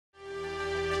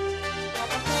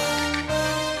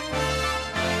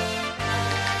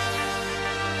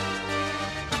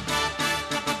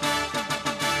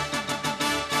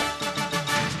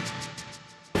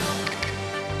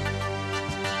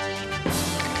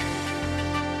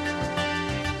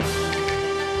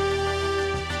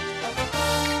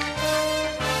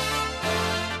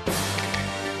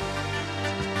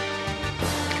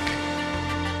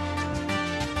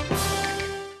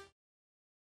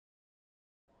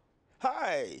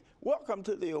Hi, welcome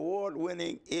to the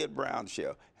award-winning Ed Brown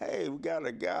Show. Hey, we got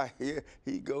a guy here.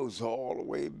 He goes all the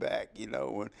way back. You know,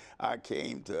 when I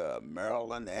came to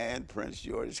Maryland and Prince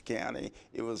George's County,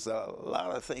 it was a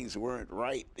lot of things weren't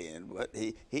right then, but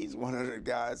he's one of the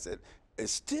guys that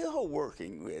is still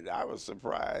working with. I was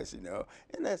surprised, you know,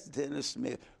 and that's Dennis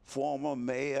Smith, former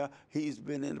mayor. He's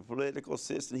been in the political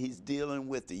system. He's dealing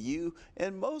with the youth,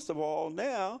 and most of all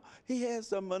now, he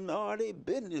has a minority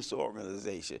business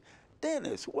organization.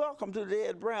 Dennis, welcome to the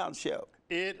Ed Brown Show.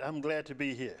 Ed, I'm glad to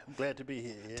be here. I'm glad to be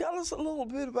here, Ed. Tell us a little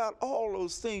bit about all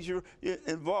those things you're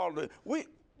involved in. We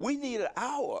need an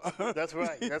hour. That's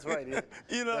right. That's right. Ed.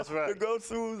 You know, that's right. to go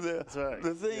through the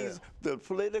things, the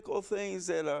political things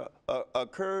that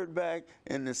occurred back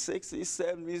in the 60s,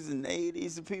 70s, and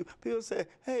 80s. And people say,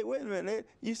 hey, wait a minute.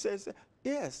 You said,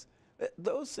 yes,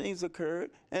 those things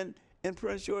occurred. And in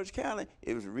Prince George County,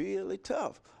 it was really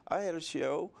tough. I had a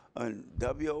show on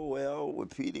WOL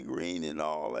with Peter Green and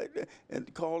all that,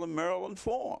 and called the Maryland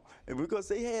Forum, and because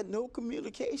they had no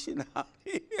communication out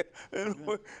here. And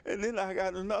then I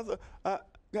got another a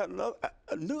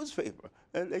newspaper,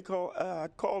 and they called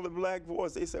the Black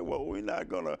Voice. They said, well, we're not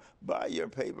going to buy your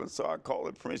paper, so I call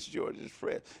it Prince George's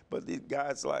Press. But these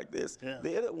guys like this,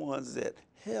 they're the ones that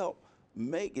help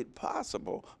make it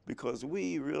possible, because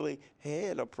we really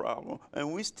had a problem,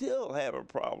 and we still have a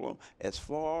problem as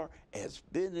far as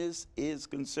business is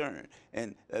concerned.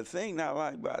 And the thing I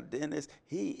like about Dennis,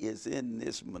 he is in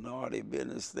this minority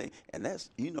business thing, and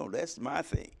that's, you know, that's my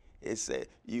thing. It's that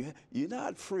you're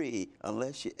not free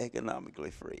unless you're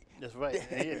economically free. That's right.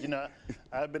 And, you know,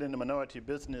 I've been in the minority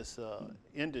business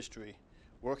industry,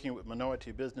 working with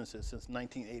minority businesses since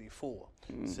 1984,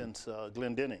 since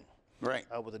Glendenning. Right.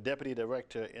 I was a deputy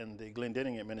director in the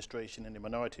Glendenning administration in the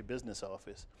minority business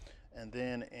office. And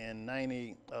then in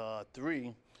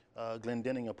 93,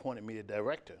 Glendenning appointed me the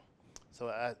director. So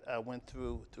I went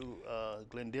through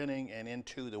Glendenning and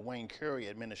into the Wayne Curry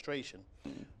administration.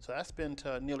 So I spent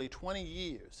nearly 20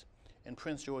 years in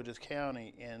Prince George's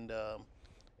County and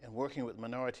working with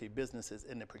minority businesses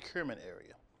in the procurement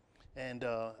area. And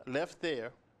left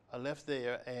there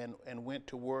and went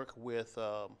to work with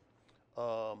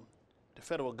the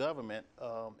federal government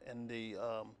and the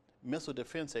Missile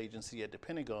Defense Agency at the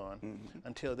Pentagon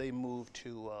until they moved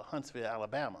to Huntsville,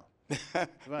 Alabama.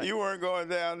 Right. You weren't going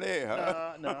down there,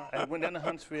 huh? No. I went down to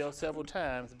Huntsville several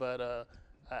times, but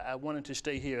I wanted to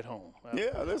stay here at home.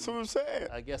 Yeah, that's what I'm saying.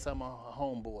 I guess I'm a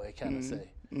homeboy, kind of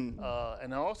say.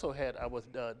 And I also I was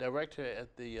director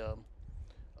at the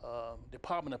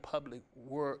Department of Public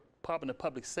Work, Department of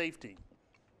Public Safety,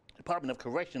 Department of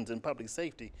Corrections and Public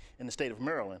Safety in the state of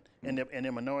Maryland, in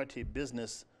their minority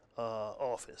business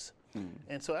office.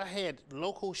 And so I had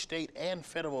local, state, and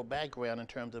federal background in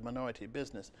terms of minority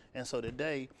business. And so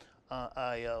today,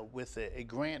 with a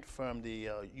grant from the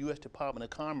U.S. Department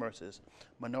of Commerce's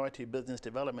Minority Business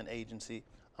Development Agency,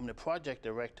 I'm the project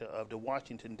director of the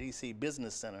Washington, D.C.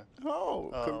 Business Center. Oh,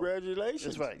 congratulations.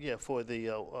 That's right, yeah, for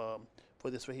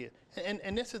this right here.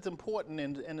 And this is important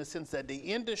in the sense that the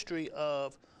industry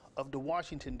of the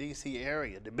Washington, D.C.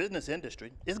 area, the business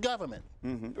industry, is government.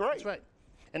 Right. That's right.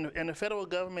 And the federal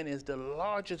government is the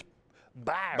largest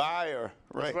buyer.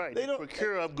 Right. That's right. They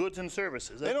procure of goods and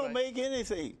services. They don't make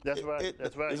anything. That's right.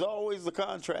 That's right. It's always the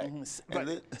contract.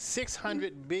 Right.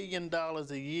 $600 billion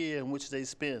a year in which they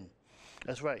spend.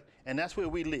 That's right. And that's where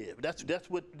we live. That's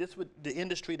what the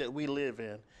industry that we live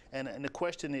in. And the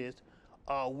question is,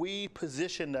 are we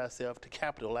positioned ourselves to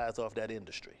capitalize off that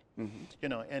industry? You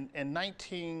know, in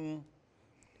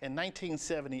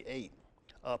 1978,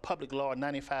 Public Law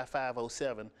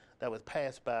 95507 that was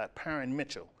passed by Perrin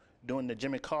Mitchell during the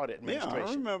Jimmy Carter administration. Yeah,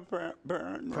 I remember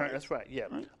Perrin. Right. That's right, yeah.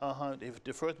 Right.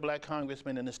 The first black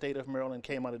congressman in the state of Maryland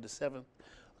came out of the 7th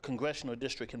Congressional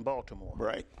District in Baltimore.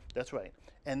 Right. That's right.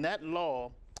 And that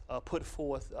law put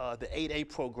forth the 8A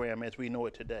program as we know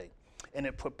it today. And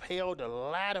it propelled a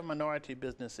lot of minority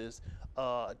businesses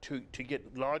to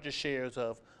get larger shares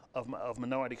of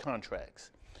minority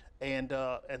contracts. And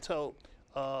so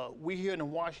we here in the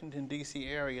Washington, D.C.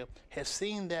 area have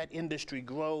seen that industry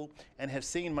grow and have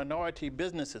seen minority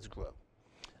businesses grow.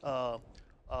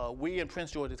 We in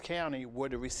Prince George's County were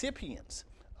the recipients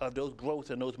of those growth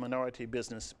and those minority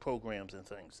business programs and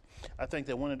things. I think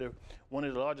that one of the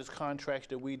largest contracts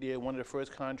that we did, one of the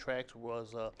first contracts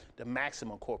was the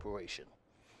Maximum Corporation,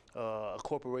 a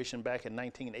corporation back in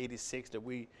 1986 that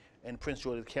we in Prince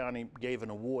George's County gave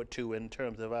an award to in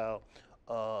terms of our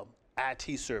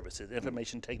IT services,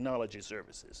 information technology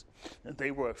services. And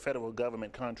they were a federal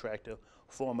government contractor,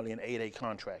 formerly an 8A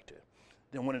contractor.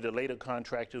 Then one of the later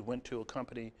contractors went to a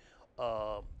company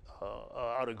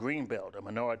out of Greenbelt, a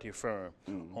minority firm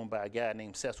owned by a guy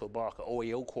named Cecil Barker,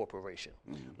 OAO Corporation,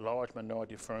 large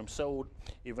minority firm,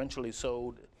 eventually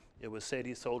sold. It was said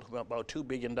he sold for about $2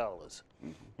 billion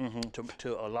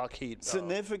to a Lockheed.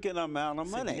 Significant amount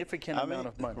of money. Significant amount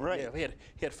of money. Right. Yeah,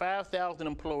 he had 5,000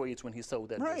 employees when he sold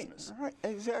that business. Right.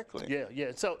 Exactly. Yeah.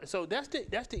 Yeah. So that's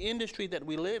the industry that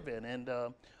we live in, and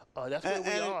that's where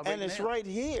we are right and it's now. right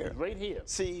here. It's right here.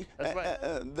 See, that's right.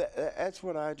 That's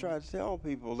what I try to tell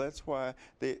people. That's why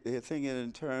they're thinking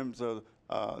in terms of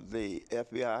the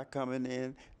FBI coming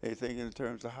in. They're thinking in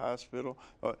terms of hospital.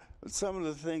 Some of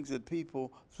the things that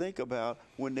people think about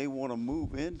when they want to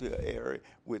move into an area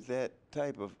with that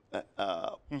type of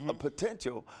a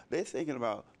potential, they're thinking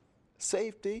about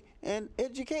safety and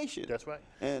education. That's right.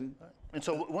 And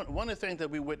so one of the things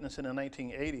that we witnessed in the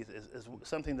 1980s is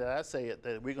something that I say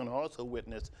that we're going to also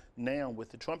witness now with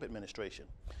the Trump administration.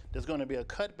 There's going to be a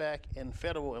cutback in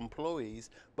federal employees,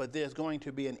 but there's going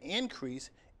to be an increase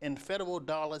in federal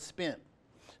dollars spent.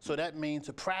 So that means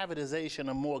a privatization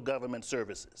of more government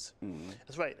services.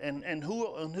 That's right. And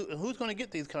who's going to get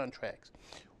these contracts?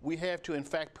 We have to, in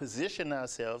fact, position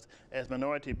ourselves as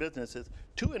minority businesses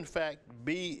to, in fact,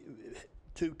 be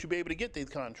able to get these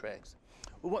contracts.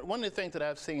 One of the things that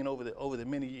I've seen over the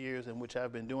many years in which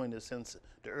I've been doing this since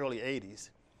the early 80s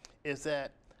is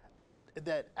that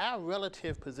our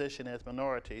relative position as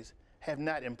minorities have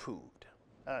not improved.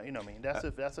 You know what I mean?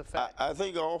 That's a fact. I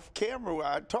think off camera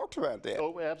I talked about that.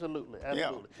 Oh, absolutely.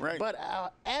 Yeah, right. But our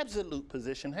absolute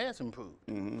position has improved.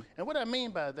 And what I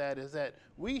mean by that is that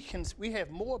we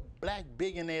have more black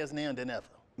billionaires now than ever.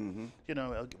 You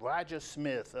know, Roger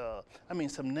Smith. I mean,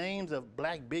 some names of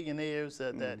black billionaires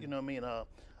that you know what I mean.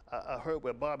 I heard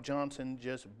where Bob Johnson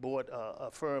just bought a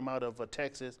firm out of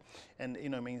Texas, and you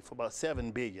know what I mean, for about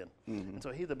 $7 billion. And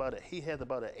so he has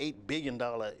about an $8 billion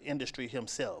industry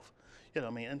himself. You know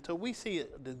what I mean? And so we see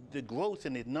the growth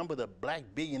in the number of the black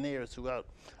billionaires throughout.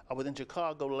 I was in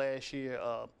Chicago last year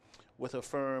with a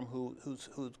firm who's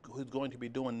going to be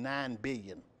doing $9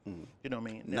 billion. You know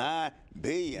what I mean? $9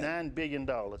 billion. $9 billion.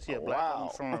 Yeah, Oh,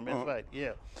 black-owned firm. That's right.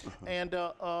 Yeah. And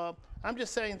I'm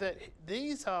just saying that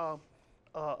these are.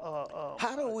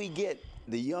 How do we get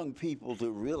the young people to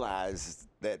realize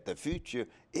that the future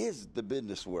is the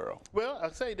business world? Well, I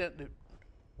say that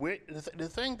the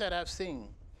thing that I've seen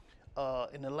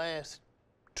in the last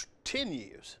 10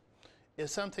 years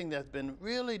is something that's been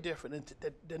really different.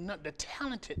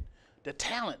 The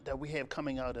talent that we have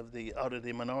coming out of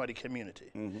the minority community,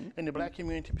 and the black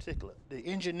community in particular, the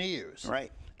engineers,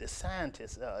 right, the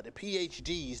scientists, the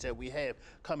PhDs that we have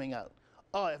coming out,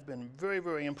 I've been very,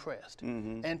 very impressed.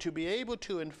 And to be able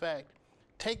to, in fact,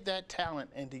 take that talent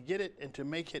and to get it and to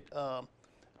make it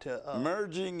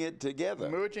merging it together,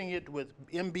 merging it with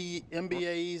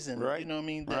MBAs and you know what I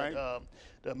mean,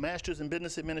 the Masters in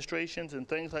Business Administrations and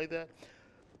things like that.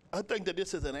 I think that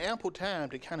this is an ample time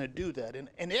to kind of do that,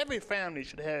 and every family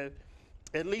should have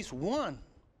at least one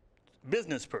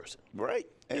business person. Right.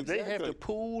 If they have to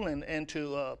pool and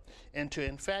to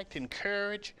in fact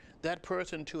encourage that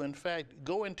person to in fact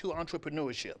go into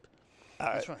entrepreneurship.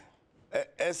 That's right.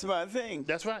 That's my thing.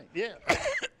 That's right. Yeah.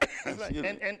 That's right.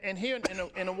 And here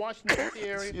in the Washington D.C.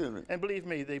 area, and believe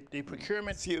me, the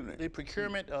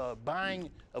procurement, buying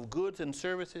of goods and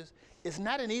services is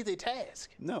not an easy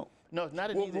task. No. No, it's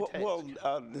not an easy task. Well,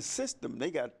 the system,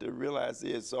 they got to realize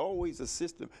there's always a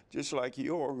system, just like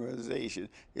your organization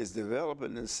is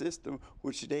developing a system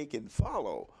which they can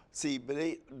follow. See, but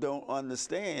they don't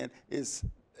understand it's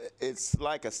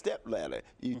like a step ladder.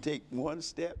 You take one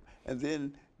step, and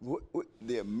then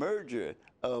the merger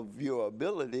of your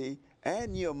ability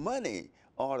and your money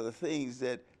are the things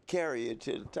that carry you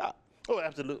to the top. Oh,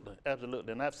 absolutely,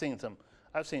 absolutely. And I've seen some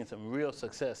real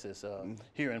successes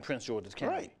here in Prince George's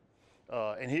County.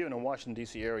 Right. And here in the Washington,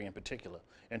 D.C. area in particular,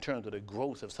 in terms of the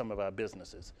growth of some of our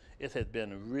businesses. It has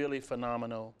been really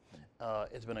phenomenal.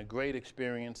 It's been a great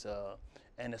experience,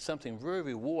 and it's something very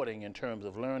rewarding in terms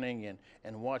of learning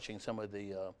and watching some of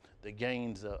the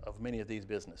gains of many of these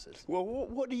businesses. Well,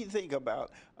 what do you think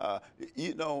about,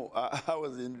 you know, I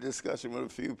was in discussion with a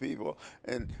few people,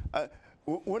 and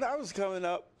when I was coming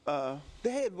up,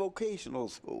 they had vocational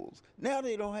schools. Now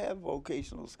they don't have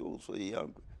vocational schools for the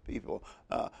young people.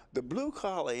 The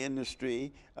blue-collar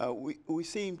industry, we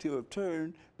seem to have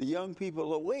turned the young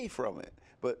people away from it.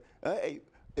 But hey,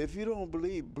 if you don't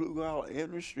believe blue-collar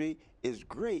industry is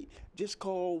great, just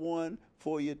call one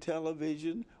for your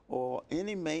television or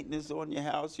any maintenance on your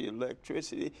house, your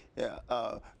electricity,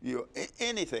 your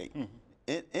anything,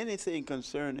 anything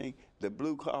concerning the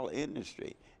blue-collar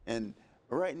industry. And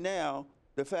right now,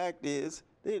 the fact is,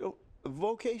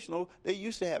 vocational, they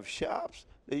used to have shops.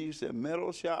 They used to have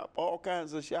metal shop, all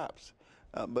kinds of shops.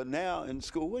 But now in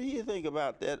school, what do you think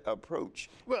about that approach?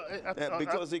 Well,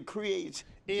 because it creates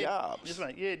jobs. That's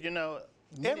right. Yeah, you know,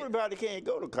 everybody can't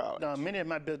go to college. No, many of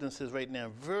my businesses right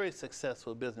now, very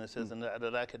successful businesses, and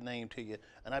that I could name to you,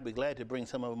 and I'd be glad to bring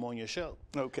some of them on your show.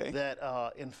 Okay. That,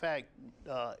 in fact,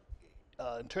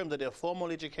 in terms of their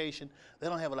formal education, they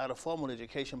don't have a lot of formal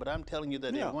education, but I'm telling you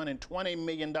that they're running $20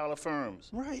 million firms.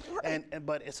 Right, right.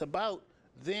 But it's about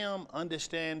them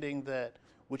understanding that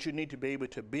what you need to be able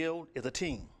to build is a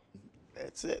team.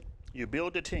 That's it. You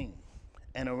build a team,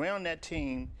 and around that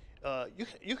team,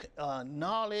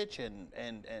 knowledge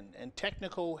and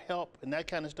technical help and that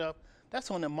kind of stuff,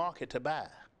 that's on the market to buy.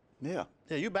 Yeah.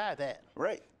 Yeah, you buy that.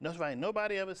 Right. That's right.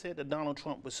 Nobody ever said that Donald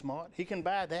Trump was smart. He can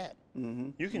buy that.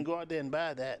 You can go out there and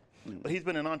buy that. But he's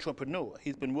been an entrepreneur.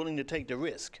 He's been willing to take the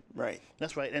risk. Right.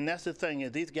 That's right. And that's the thing,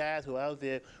 is these guys who are out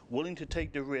there willing to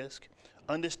take the risk,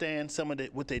 understand some of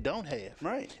what they don't have.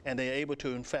 Right. And they're able to,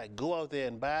 in fact, go out there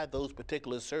and buy those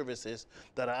particular services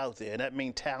that are out there. And that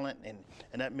means talent, and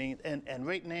that means, and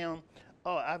right now,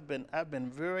 I've been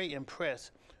very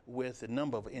impressed with the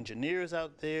number of engineers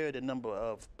out there, the number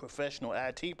of professional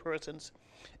IT persons,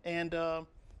 and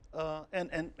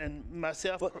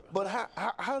myself. But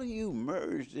how do you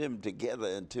merge them together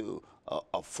into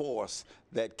a force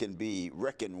that can be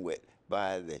reckoned with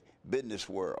by the business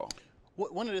world?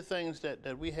 One of the things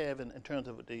that we have in terms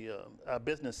of our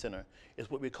business center is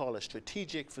what we call a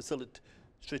strategic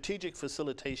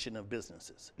facilitation of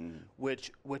businesses,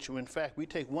 which in fact we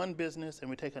take one business and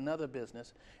we take another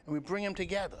business and we bring them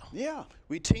together. Yeah.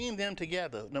 We team them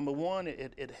together. Number one,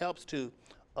 it helps to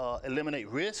eliminate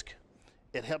risk.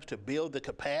 It helps to build the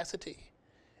capacity,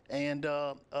 and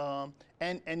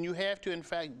you have to, in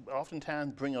fact,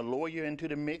 oftentimes bring a lawyer into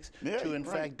the mix to in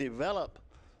fact develop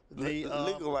the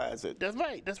legalize it. That's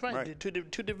right. That's right. Right.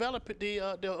 To develop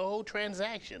the whole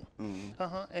transaction,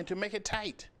 and to make it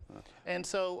tight. And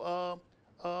so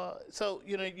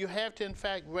you know, you have to in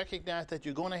fact recognize that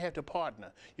you're going to have to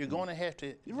partner. You're going to have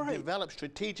to develop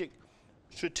strategic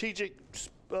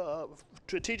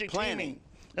planning.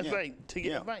 That's right. To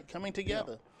get right, coming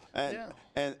together.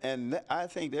 And I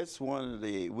think that's one of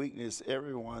the weaknesses.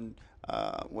 Everyone,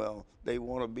 well, they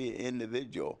want to be an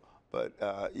individual. But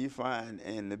you find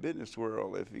in the business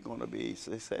world, if you're going to be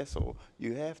successful,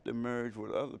 you have to merge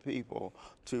with other people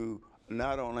to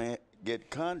not only get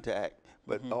contact,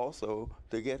 but also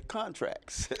to get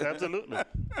contracts. Absolutely.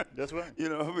 That's right. You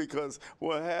know, because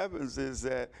what happens is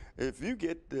that if you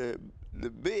get the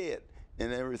bid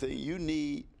and everything, you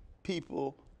need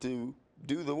people to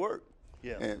do the work.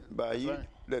 Yeah. And by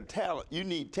the talent, you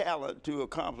need talent to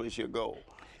accomplish your goal.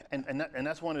 And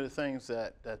that's one of the things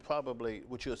that probably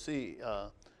what you'll see,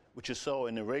 what you saw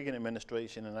in the Reagan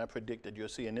administration, and I predict that you'll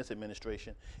see in this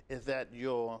administration, is that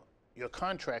your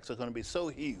contracts are going to be so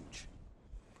huge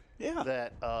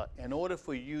that in order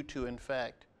for you to in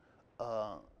fact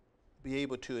be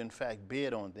able to in fact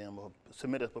bid on them or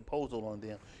submit a proposal on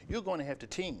them, you're going to have to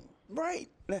team. Right.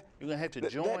 You're going to have to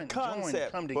join, come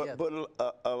together. But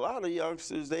a lot of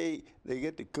youngsters, they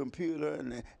get the computer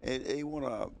and they want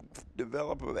to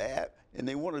develop an app and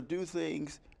they want to do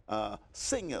things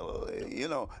singularly, you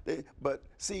know. But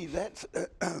see, that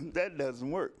doesn't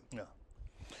work. No.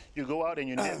 You go out and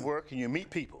you network and you meet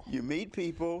people. You meet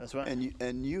people. That's right.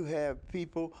 And you have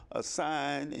people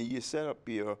assigned and you set up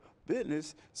your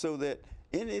business so that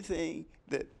anything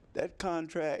that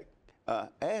contract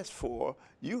asks for,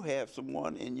 you have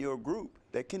someone in your group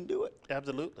that can do it.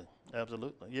 Absolutely,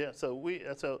 absolutely. Yeah.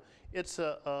 So it's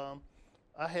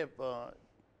I have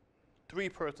 3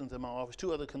 persons in my office,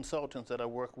 2 other consultants that I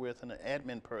work with, and an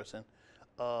admin person,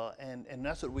 and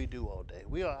that's what we do all day.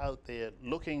 We are out there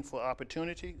looking for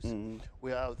opportunities.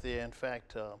 We are out there, in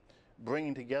fact,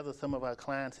 bringing together some of our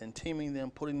clients and teaming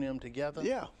them, putting them together.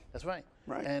 Yeah. That's right.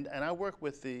 Right. And I work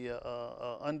with the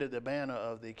under the banner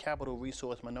of the Capital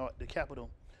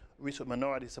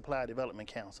Minority Supply Development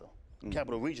Council,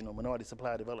 Capital Regional Minority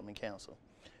Supply Development Council,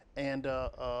 and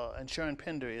Sharon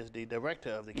Pender is the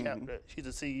director of the she's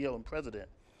the CEO and president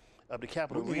of the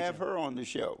Capital Region. We have her on the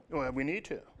show. Well, we need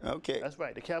to. Okay. That's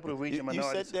right. The Capital Region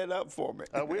Minority. You set that up for me.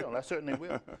 I will. I certainly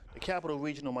will. The Capital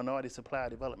Regional Minority Supply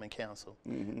Development Council,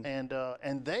 and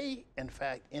they in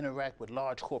fact interact with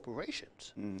large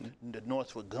corporations, the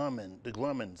Northrop Grumman, the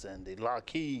Grummans, and the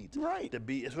Lockheeds. Right.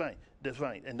 That's right. That's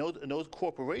right. And those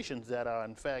corporations that are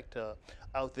in fact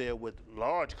out there with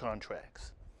large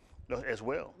contracts as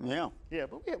well. Yeah. Yeah.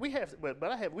 But we have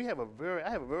a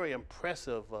very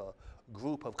impressive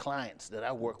group of clients that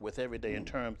I work with every day in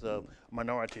terms of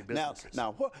minority businesses.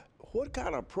 Now what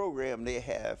kind of program they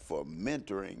have for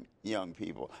mentoring young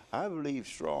people. I believe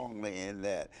strongly in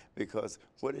that, because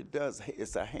what it does,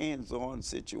 it's a hands-on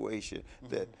situation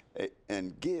that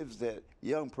and gives that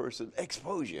young person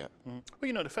exposure. Well,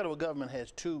 you know, the federal government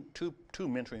has two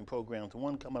mentoring programs.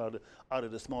 One come out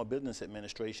of the Small Business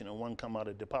Administration, and one come out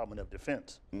of the Department of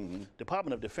Defense.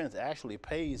 Department of Defense actually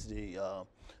pays the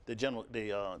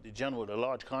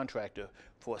large contractor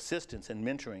for assistance in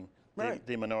mentoring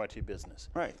the minority business.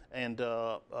 Right. And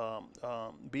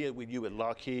be it with you at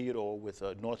Lockheed or with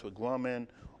Northrop Grumman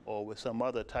or with some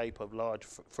other type of large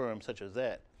firm such as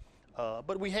that.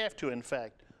 But we have to, in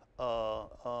fact,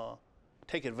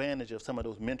 take advantage of some of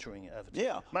those mentoring efforts.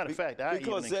 Yeah. Matter of fact, I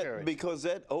even encourage. Because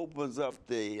that opens up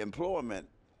the employment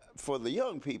for the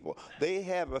young people. They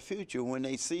have a future when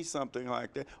they see something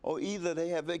like that, or either they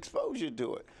have exposure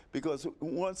to it. Because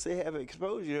once they have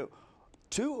exposure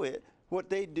to it, what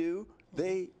they do,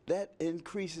 that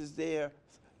increases their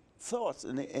thoughts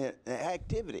and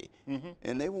activity,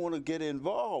 and they want to get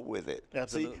involved with it.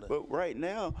 Absolutely. See, but right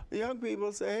now, the young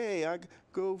people say, hey, I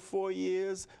go 4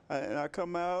 years, and I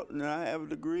come out, and I have a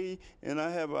degree, and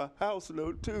I have a house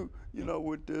note too, you know,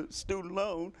 with the student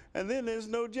loan, and then there's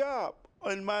no job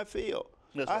in my field.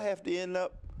 I have to end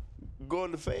up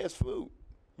going to fast food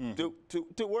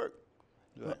to work.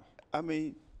 Right. I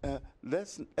mean,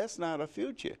 that's not a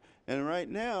future. And right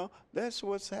now, that's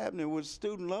what's happening with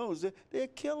student loans. They're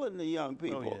killing the young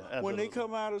people. Oh, yeah, when they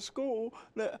come out of school,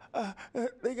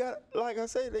 they got, like I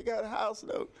say, they got a house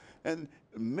note. And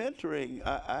mentoring,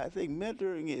 I think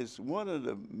mentoring is one of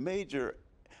the major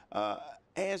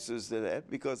answers to that,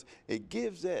 because it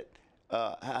gives that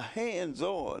a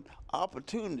hands-on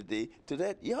opportunity to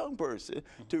that young person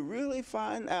to really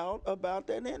find out about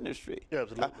that industry. Yeah,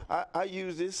 absolutely. I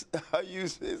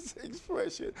use this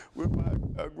expression with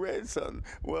my grandson.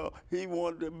 Well, he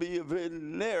wanted to be a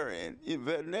veterinarian,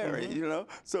 you know.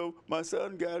 So my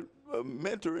son got a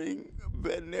mentoring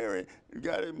veterinarian,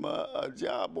 got him a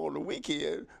job on the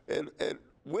weekend and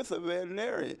with a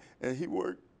veterinarian, and he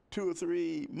worked 2 or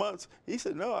 3 months. He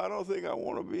said, no, I don't think I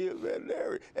want to be a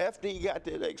veterinarian, after he got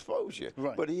that exposure.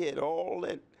 Right. But he had all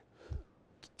that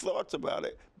thoughts about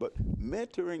it. But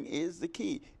mentoring is the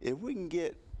key. If we can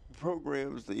get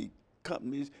programs, the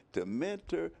companies, to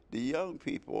mentor the young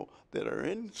people that are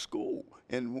in school,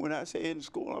 and when I say in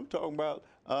school, I'm talking about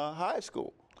high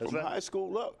school. From high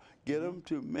school up, get them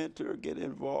to mentor, get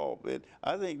involved, and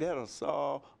I think that'll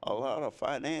solve a lot of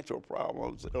financial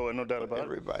problems. Oh, no doubt about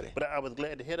everybody. But I was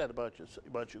glad to hear that about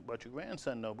your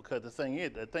grandson, though, because the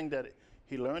thing that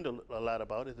he learned a lot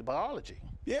about is the biology.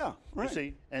 Yeah, right. You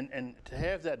see, and to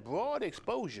have that broad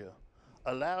exposure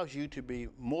allows you to be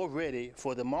more ready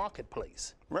for the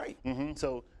marketplace. Right.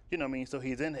 So, you know what I mean? So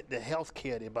he's in the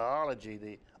healthcare, the biology,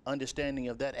 the understanding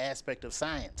of that aspect of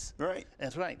science. Right.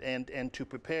 That's right. And to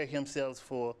prepare himself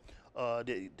for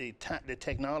the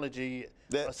technology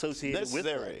associated with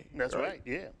that. That's right.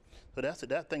 Yeah. So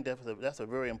I think that's a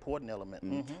very important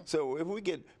element. So if we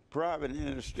get private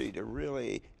industry to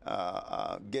really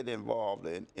get involved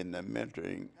in the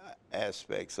mentoring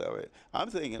aspects of it, I'm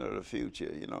thinking of the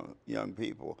future, you know, young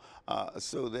people,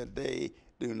 so that they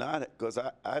do not, because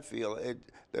I feel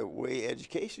the way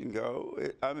education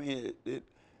goes, I mean,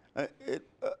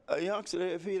 a youngster,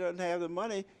 if he doesn't have the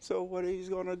money, so what he's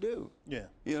going to do? Yeah.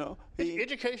 You know,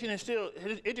 education is still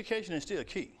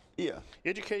key. Yeah.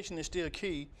 Education is still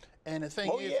key, and the thing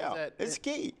is that it's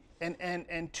key.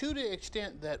 And to the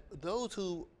extent that those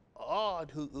who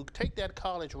take that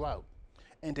college route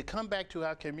and to come back to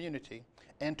our community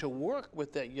and to work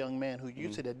with that young man who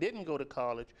used to that didn't go to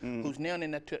college, who's now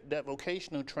in that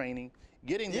vocational training,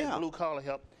 getting that blue collar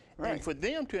help. Right. And for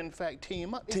them to, in fact,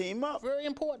 team up. Very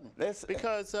important.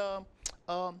 Because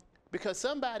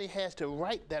somebody has to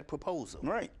write that proposal.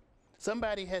 Right.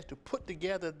 Somebody has to put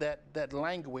together that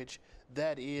language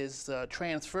that is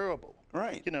transferable.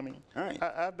 Right. You know what I mean?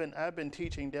 Right. I've been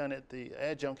teaching down at the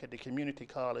adjunct at the community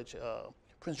college,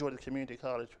 Prince George's Community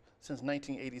College, since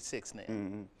 1986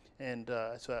 now. And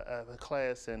so I have a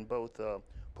class in both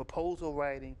proposal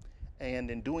writing and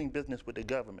in doing business with the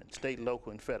government, state,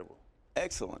 local, and federal.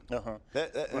 Excellent. Right.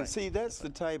 And see, that's the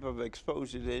type of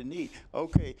exposure they need.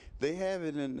 Okay, they have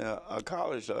it in a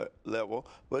college level,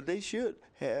 but they should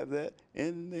have that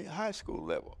in the high school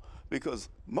level, because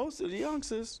most of the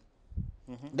youngsters,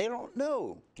 they don't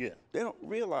know. Yeah. They don't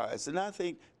realize. And I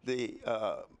think the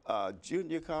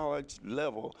junior college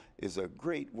level is a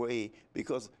great way,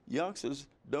 because youngsters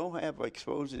don't have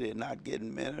exposure. They're not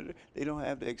getting mentored. They don't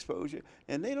have the exposure,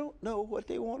 and they don't know what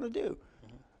they want to do.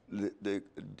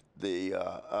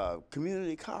 The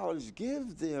community college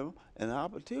gives them an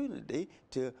opportunity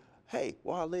to hey,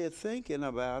 while they're thinking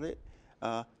about it,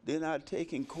 they're not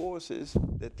taking courses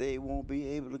that they won't be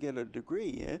able to get a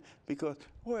degree in because,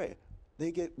 wait,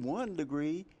 they get one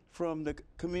degree from the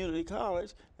community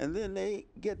college, and then they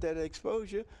get that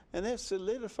exposure, and that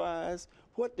solidifies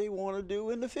what they want to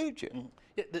do in the future. Mm-hmm.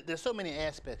 Yeah, there's so many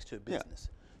aspects to business.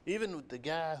 Yeah. Even with the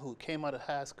guy who came out of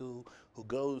high school, who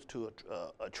goes to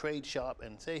a trade shop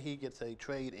and say he gets a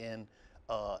trade in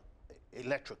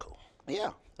electrical.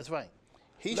 Yeah. That's right.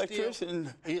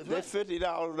 Electrician, they're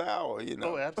 $50 an hour, you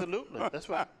know. Oh, absolutely. That's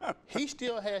right. He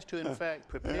still has to, in fact,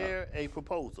 prepare a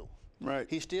proposal. Right.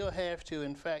 He still has to,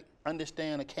 in fact,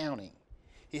 understand accounting.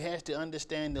 He has to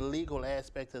understand the legal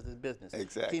aspects of his business.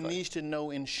 Exactly. He needs to know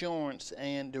insurance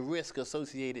and the risk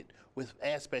associated with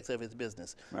aspects of his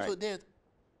business. Right. So there's,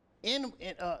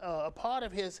 a part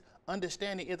of his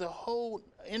understanding is a whole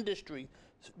industry,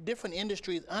 different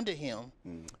industries under him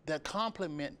that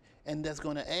complement and that's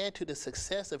going to add to the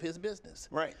success of his business.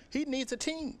 Right. He needs a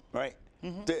team. Right.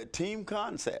 The team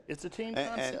concept. It's a team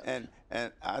concept.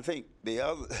 And I think the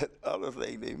other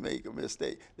thing they make a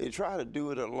mistake, they try to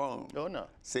do it alone. Oh, no.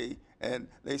 See, and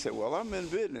they say, well, I'm in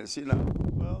business, you know.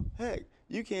 Well, heck,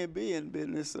 you can't be in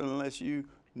business unless you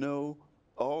know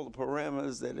all the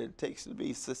parameters that it takes to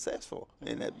be successful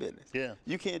in that business. Yeah.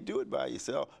 You can't do it by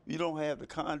yourself. You don't have the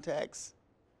contacts.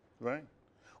 Right.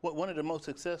 Well, one of the most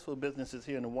successful businesses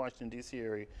here in the Washington, D.C.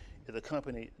 area is a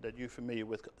company that you're familiar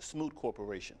with, Smoot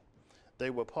Corporation. They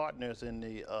were partners in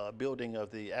the building of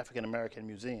the African American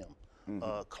Museum.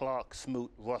 Clark,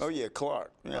 Smoot, Russell. Oh yeah,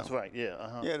 Clark. Yeah. That's right.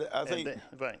 Yeah. Yeah, I think.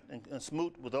 Right. And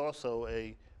Smoot was also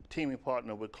a teaming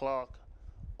partner with Clark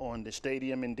on the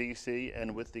stadium in D.C.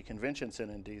 and with the convention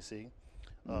center in D.C.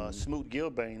 Smoot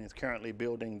Gilbane is currently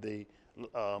building the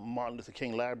Martin Luther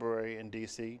King Library in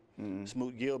D.C.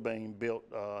 Smoot Gilbane built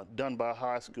Dunbar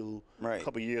High School a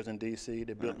couple years in D.C.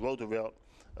 They built Roosevelt.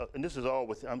 And this is all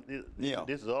with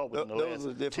this is all within the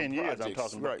last 10 years I'm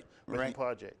talking about. Right.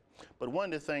 Project. But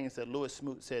one of the things that Louis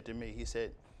Smoot said to me,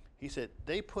 he said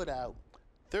they put out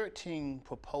 13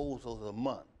 proposals a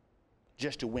month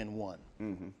just to win one.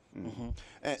 And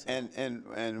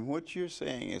what you're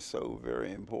saying is so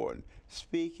very important.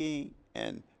 Speaking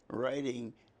and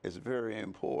writing is very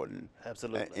important.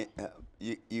 Absolutely.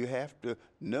 You have to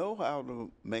know how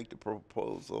to make the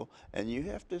proposal, and you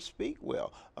have to speak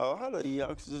well. A lot of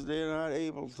youngsters, they're not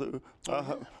able to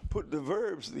put the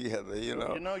verbs together, you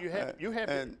know.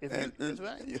 That's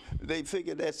right. They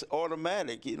figure that's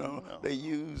automatic, you know. No. They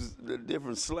use the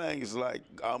different slangs like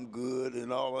 "I'm good"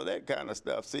 and all of that kind of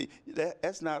stuff. See,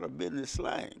 that's not a business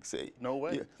slang. See. No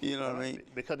way. You know what I mean?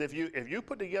 Because if you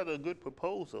put together a good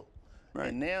proposal. Right.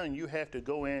 And now you have to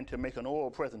go in to make an oral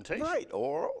presentation. Right,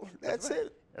 oral. That's right.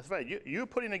 it. That's right. You're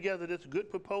putting together this good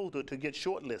proposal to get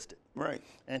shortlisted. Right.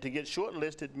 And to get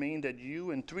shortlisted means that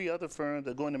you and 3 other firms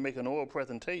are going to make an oral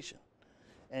presentation.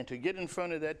 And to get in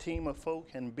front of that team of folk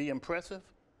and be impressive,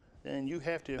 then you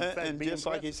have to, in fact, and be just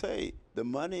impressive. like you say, the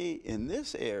money in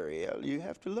this area, you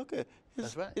have to look at.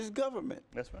 That's right. It's government.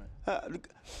 That's right.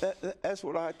 That's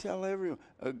what I tell everyone.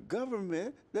 A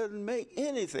government doesn't make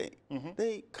anything.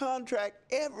 They contract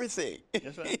everything.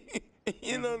 That's right.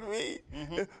 You know what I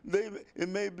mean? It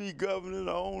may be government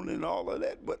owned and all of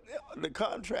that, but the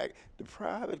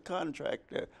private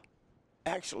contractor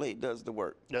actually does the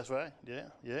work. That's right. Yeah,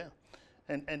 yeah.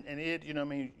 And Ed, you know, I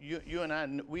mean, you and I,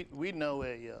 we know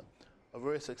a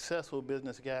very successful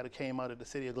business guy that came out of the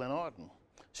city of Glenarden.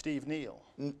 Steve Neal.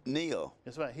 Neal.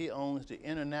 That's right. He owns the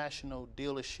international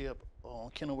dealership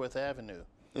on Kenilworth Avenue.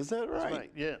 Is that right? That's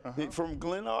right. Yeah. From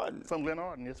Glenarden. From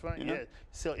Glenarden. That's right. Yeah.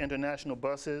 Sell international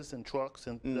buses and trucks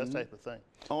and that type of thing.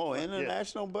 Oh,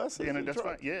 international buses. And that's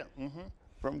trucks. right. Yeah.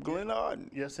 From Glenarden.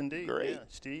 Yes, indeed. Great. Yeah.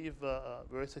 Steve,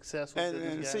 very successful.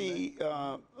 And see,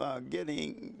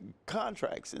 getting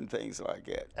contracts and things like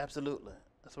that. Absolutely.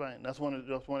 That's right. That's one of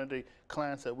the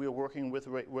clients that we're working with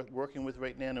right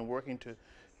now, and working to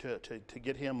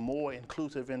get him more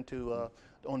inclusive into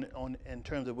in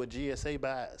terms of what GSA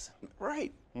buys.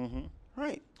 Right.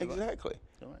 Right. Exactly.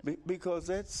 Right. Because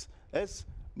that's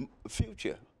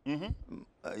future. You know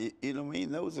what I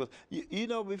mean? Those are you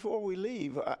know. Before we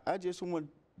leave, I just want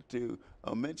to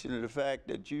mention the fact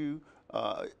that you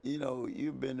know,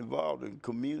 you've been involved in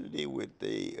community with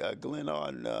the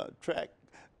Glenarden Track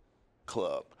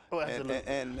Club. Oh, absolutely.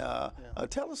 And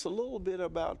tell us a little bit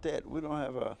about that. We don't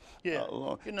have a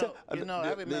long. I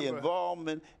remember the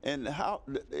involvement and how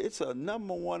it's a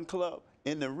 #1 club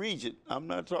in the region. I'm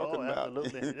not talking about.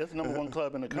 Absolutely. It's the #1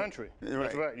 club in the country. Right.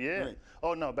 That's right. Yeah. Right.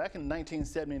 Oh no, back in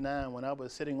 1979 when I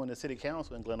was sitting on the city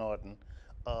council in Glenarden,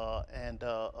 and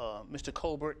Mr.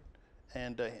 Colbert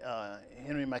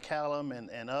Henry McCallum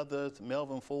and others,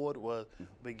 Melvin Ford was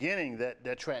beginning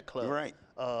that track club. Right.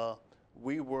 I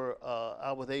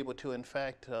was able to, in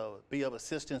fact, be of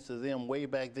assistance to them way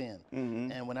back then.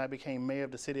 And when I became mayor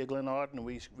of the city of Glen Arden,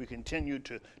 we continued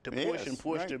to push and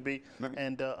push to be.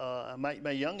 And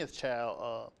my youngest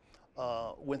child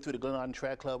went through the Glen Arden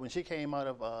Track Club. When she came out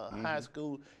of high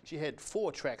school, she had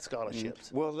 4 track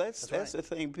scholarships. Well, that's the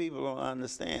thing people don't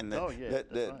understand. That,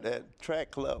 that track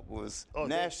club was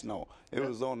national. It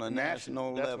was on a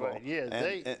national level. Right.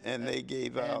 Yeah, and they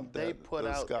gave out those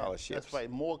scholarships. That's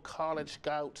right. More college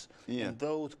scouts, and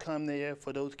those come there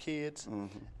for those kids.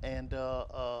 And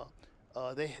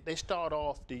they start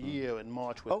off the year in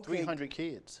March with 300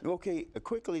 kids. Okay,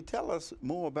 quickly tell us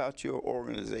more about your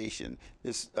organization,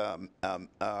 this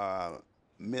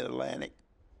Mid-Atlantic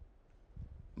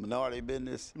Minority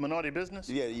Business. Minority Business?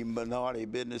 Yeah, your minority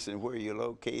business and where you're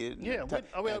located. Yeah,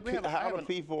 how do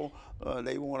people,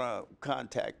 they want to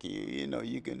contact you? You know,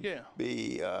 you can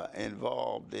be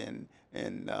involved in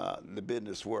the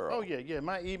business world. Oh, yeah.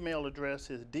 My email address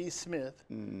is dsmith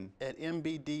at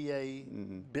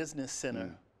MBDA Business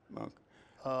Center.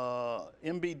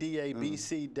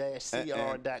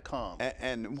 MBDABC-CR.com.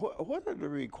 And what are the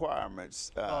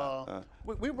requirements?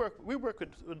 We work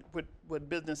with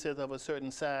businesses of a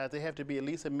certain size. They have to be at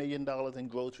least $1 million in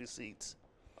gross receipts.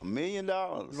 $1 million?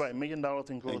 Right, $1 million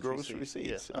in gross receipts.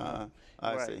 Yes.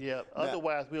 I see. Yeah. Now,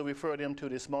 otherwise, we'll refer them to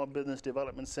the Small Business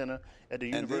Development Center at the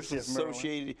University of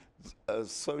Maryland.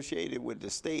 Associated with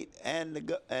the state and the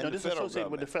federal government. This is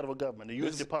associated with the federal government, the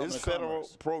U.S. Department of Commerce. This federal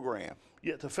program.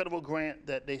 Yeah, it's a federal grant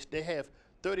that they have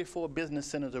 34 business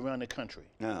centers around the country.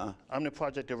 I'm the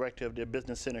project director of their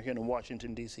business center here in the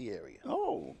Washington, D.C. area.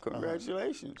 Oh,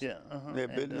 congratulations. Yeah. Their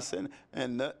business center.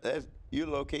 And you're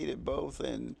located both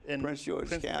in Prince George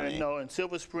County? No, in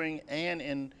Silver Spring and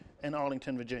in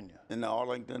Arlington, Virginia. In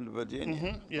Arlington,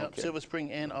 Virginia? Yeah, okay. Silver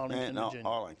Spring and Arlington, Virginia.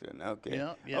 Arlington, okay.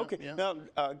 Yeah. Okay, now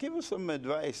give us some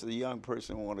advice a young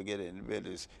person who want to get into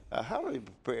business. How do they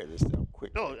prepare themselves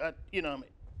quickly? Oh,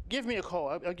 give me a call.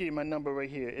 I'll give you my number right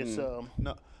here. It's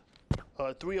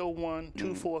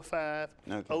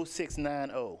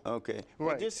 301-245-0690. Okay. Right.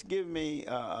 Well, just give me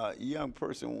a young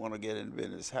person who want to get into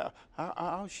business.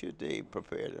 How should they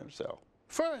prepare themselves?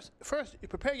 First, you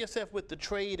prepare yourself with the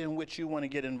trade in which you want to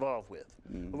get involved with.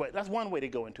 Right. That's one way to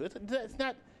go into it. It's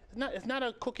not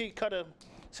a cookie cutter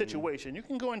situation. You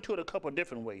can go into it a couple of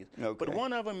different ways. Okay. But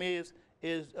one of them is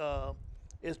to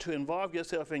involve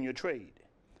yourself in your trade,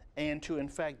 and to in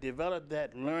fact develop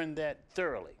that, learn that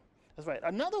thoroughly. That's right.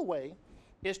 Another way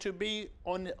is to be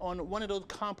on one of those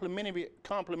complementary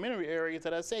areas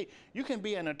that I say. You can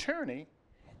be an attorney,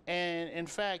 and in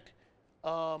fact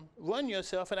run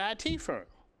yourself an IT firm.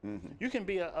 You can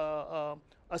be a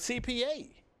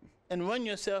CPA and run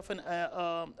yourself an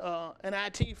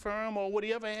IT firm or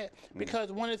whatever.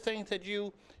 Because one of the things that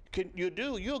you'll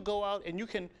go out and you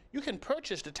can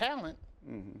purchase the talent,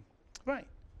 right,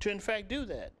 to in fact do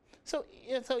that. So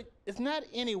it's not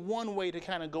any one way to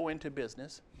kind of go into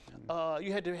business.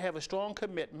 You had to have a strong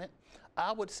commitment.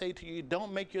 I would say to you,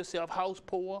 don't make yourself house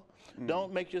poor.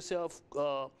 Don't make yourself,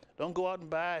 don't go out and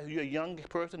buy. You're a young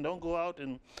person. Don't go out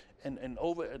and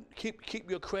keep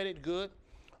your credit good.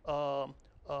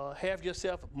 Have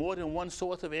yourself more than one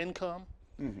source of income,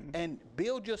 and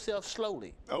build yourself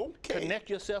slowly. Okay. Connect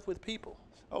yourself with people.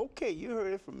 Okay, you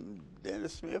heard it from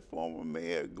Dennis Smith, former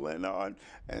mayor of Glen Arden,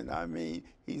 and I mean,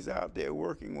 he's out there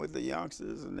working with the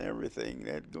youngsters and everything.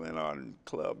 That Glen Arden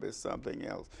Club is something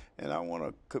else, and I want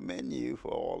to commend you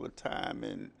for all the time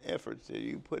and efforts that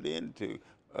you put into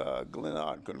Glen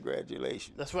Arden.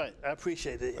 Congratulations. That's right. I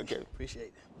appreciate it. Okay. Appreciate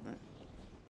it. Right.